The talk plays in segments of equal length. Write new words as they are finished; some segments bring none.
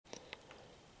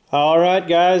Alright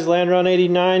guys, Landrun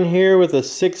 89 here with a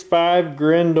 6.5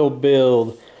 Grendel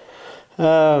build.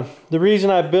 The reason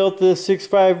I built this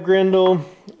 6.5 Grendel,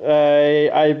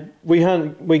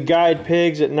 we guide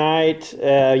pigs at night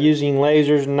using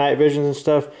lasers and night visions and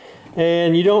stuff,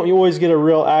 and you don't always get a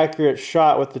real accurate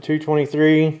shot with the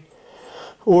 223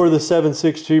 or the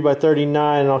 7.62 by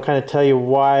 39, and I'll kind of tell you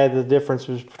why the difference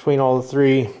is between all the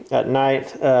three at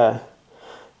night.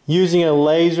 Using a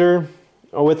laser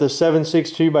with a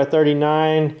 7.62 by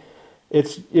 39,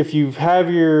 if you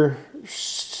have your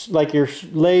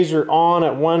laser on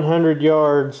at 100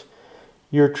 yards,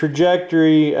 your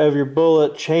trajectory of your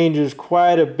bullet changes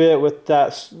quite a bit with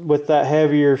that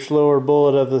heavier, slower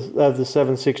bullet of the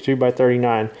 7.62 by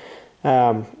 39.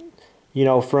 You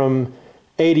know, from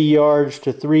 80 yards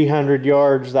to 300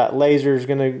 yards, that laser is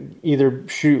going to either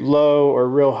shoot low or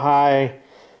real high.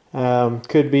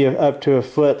 Could be up to a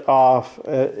foot off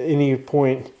at any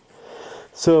point.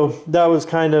 So that was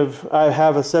kind of, I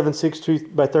have a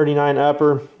 7.62 by 39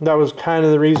 upper. That was kind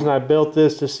of the reason I built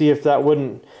this, to see if that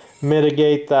wouldn't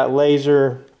mitigate that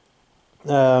laser,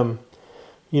 you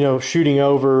know, shooting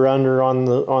over or under on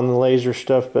the laser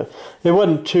stuff. But it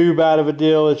wasn't too bad of a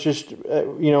deal. It's just,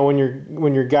 you know, when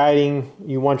you're guiding,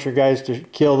 you want your guys to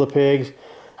kill the pigs.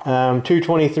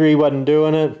 223 wasn't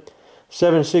doing it.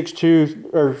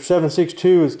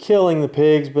 7.62 was killing the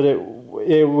pigs, but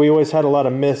we always had a lot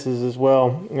of misses as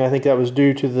well. And I think that was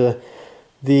due to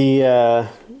the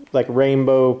like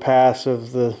rainbow pass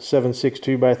of the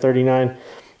 7.62 by 39.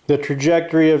 The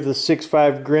trajectory of the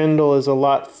 6.5 Grendel is a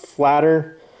lot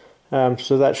flatter,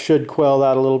 so that should quell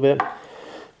that a little bit.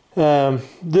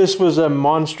 This was a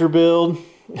monster build,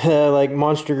 like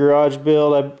monster garage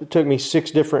build. It took me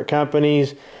 6 different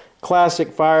companies. Classic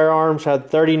Firearms had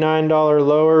 $39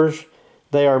 lowers.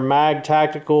 They are Mag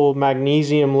Tactical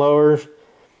magnesium lowers,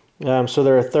 so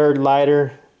they're a third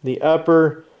lighter. The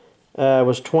upper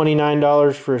was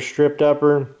 $29 for a stripped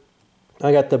upper.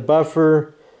 I got the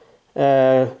buffer,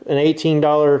 an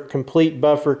 $18 complete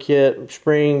buffer kit,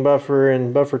 spring buffer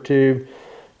and buffer tube,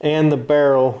 and the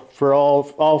barrel for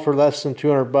all for less than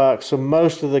 200 bucks. So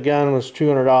most of the gun was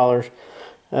 $200.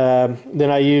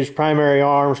 Then I used Primary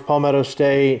Arms, Palmetto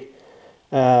State,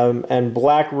 and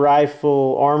Black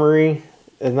Rifle Armory,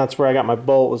 and that's where I got my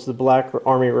bolt, was the Black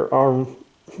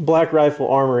Rifle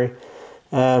Armory.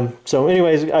 So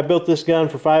anyways, I built this gun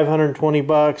for 520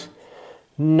 bucks.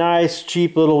 Nice,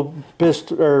 cheap little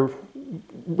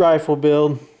rifle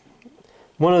build.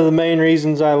 One of the main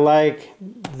reasons I like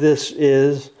this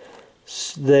is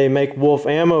they make wolf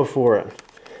ammo for it,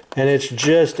 and it's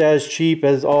just as cheap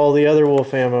as all the other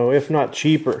wolf ammo, if not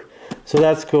cheaper. So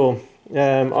that's cool.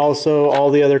 Also,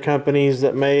 all the other companies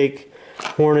that make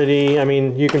Hornady, I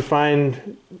mean, you can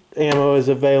find ammo is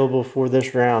available for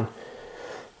this round.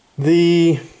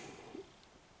 One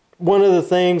of the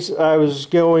things I was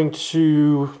going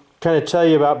to kind of tell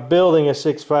you about building a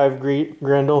 6.5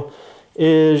 Grendel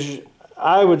is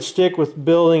I would stick with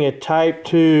building a Type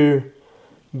 2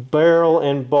 barrel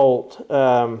and bolt.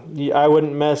 I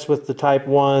wouldn't mess with the Type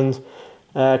 1s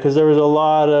because there was a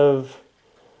lot of,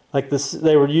 like this,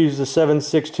 they would use the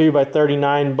 7.62 by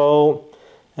 39 bolt,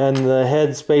 and the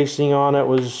head spacing on it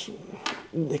was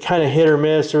kind of hit or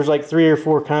miss. There was like 3 or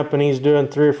 4 companies doing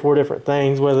 3 or 4 different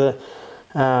things with it,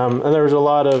 and there was a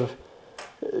lot of,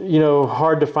 you know,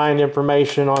 hard to find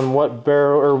information on what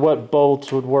barrel or what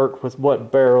bolts would work with what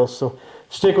barrels. So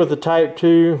stick with the Type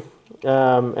 2,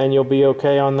 and you'll be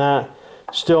okay on that.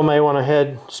 Still may want to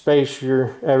head space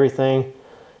your everything.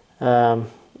 I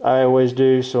always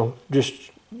do, so just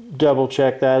double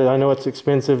check that. I know it's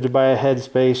expensive to buy a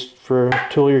headspace for a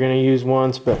tool you're going to use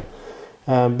once, but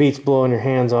beats blowing your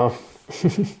hands off.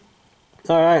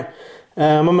 Alright,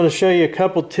 I'm going to show you a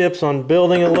couple tips on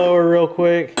building a lower real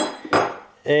quick,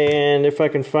 and if I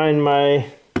can find my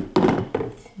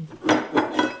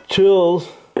tools.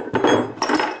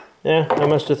 Yeah, I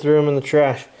must have threw them in the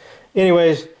trash.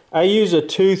 Anyways, I use a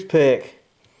toothpick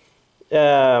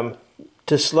to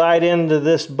slide into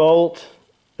this bolt,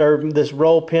 or this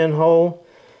roll pin hole.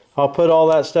 I'll put all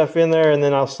that stuff in there, and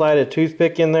then I'll slide a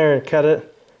toothpick in there and cut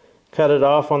it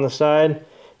off on the side,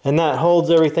 and that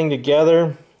holds everything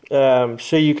together, so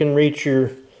you can reach your,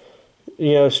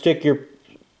 you know, stick your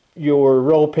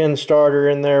roll pin starter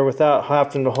in there without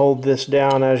having to hold this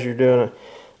down as you're doing it.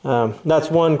 That's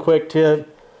one quick tip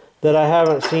that I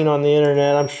haven't seen on the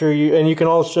internet. I'm sure you can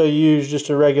also use just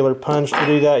a regular punch to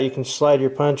do that. You can slide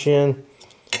your punch in,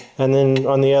 and then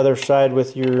on the other side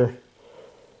with your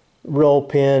roll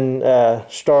pin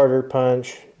starter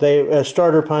punch. A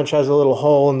starter punch has a little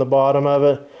hole in the bottom of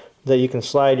it that you can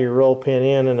slide your roll pin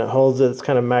in, and it holds it. It's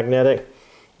kind of magnetic.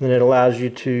 and it allows you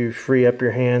to free up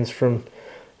your hands from,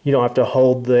 you don't have to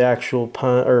hold the actual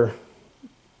punt or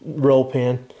roll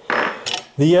pin.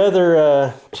 The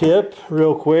other tip,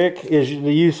 real quick, is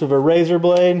the use of a razor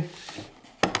blade.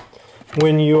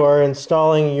 When you are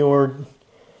installing your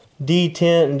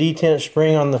detent and detent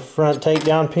spring on the front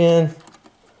takedown pin,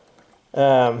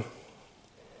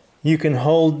 you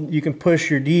can push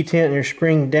your detent and your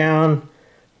spring down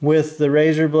with the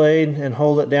razor blade and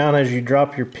hold it down as you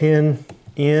drop your pin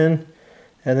in,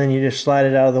 and then you just slide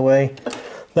it out of the way.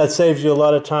 That saves you a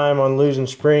lot of time on losing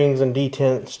springs and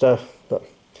detent stuff. But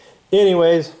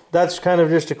anyways, that's kind of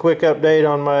just a quick update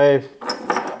on my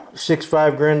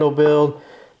 6.5 Grendel build.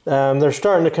 They're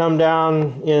starting to come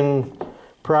down in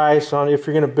price on if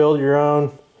you're going to build your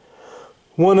own.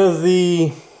 One of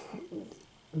the,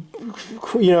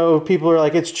 people are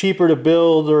like, it's cheaper to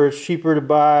build or it's cheaper to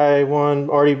buy one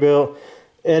already built,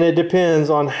 and it depends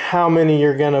on how many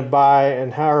you're going to buy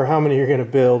and how many you're going to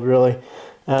build, really.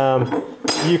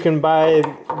 You can buy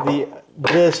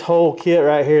this whole kit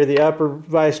right here, the upper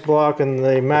vise block and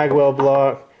the magwell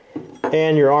block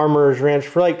and your armorer's wrench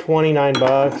for like 29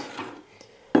 bucks.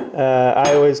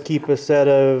 I always keep a set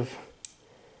of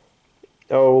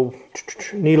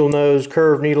needle nose,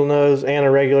 curved needle nose, and a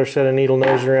regular set of needle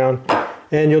nose around.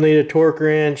 And you'll need a torque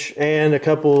wrench and a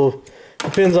couple,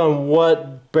 depends on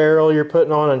what barrel you're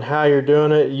putting on and how you're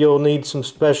doing it, you'll need some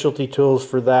specialty tools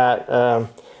for that,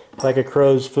 like a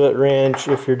crow's foot wrench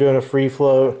if you're doing a free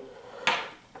float,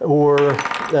 or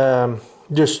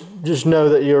just know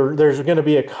that there's going to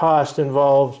be a cost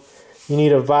involved. You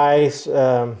need a vise.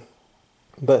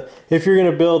 But if you're going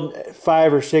to build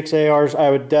 5 or 6 ARs, I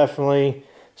would definitely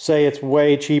say it's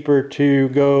way cheaper to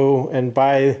go and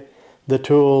buy the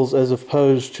tools as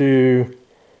opposed to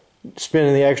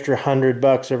spending the extra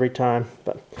 $100 every time.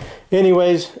 But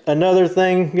anyways, another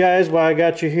thing, guys, while I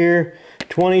got you here,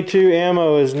 22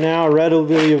 ammo is now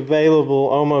readily available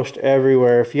almost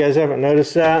everywhere. If you guys haven't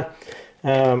noticed that,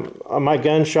 my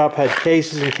gun shop had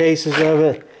cases and cases of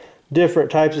it.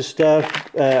 Different types of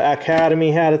stuff.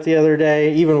 Academy had it the other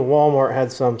day. Even Walmart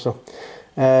had some. So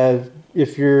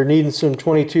if you're needing some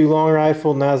 22 long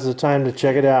rifle, now's the time to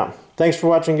check it out. Thanks for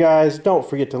watching, guys. Don't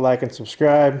forget to like and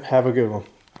subscribe. Have a good one.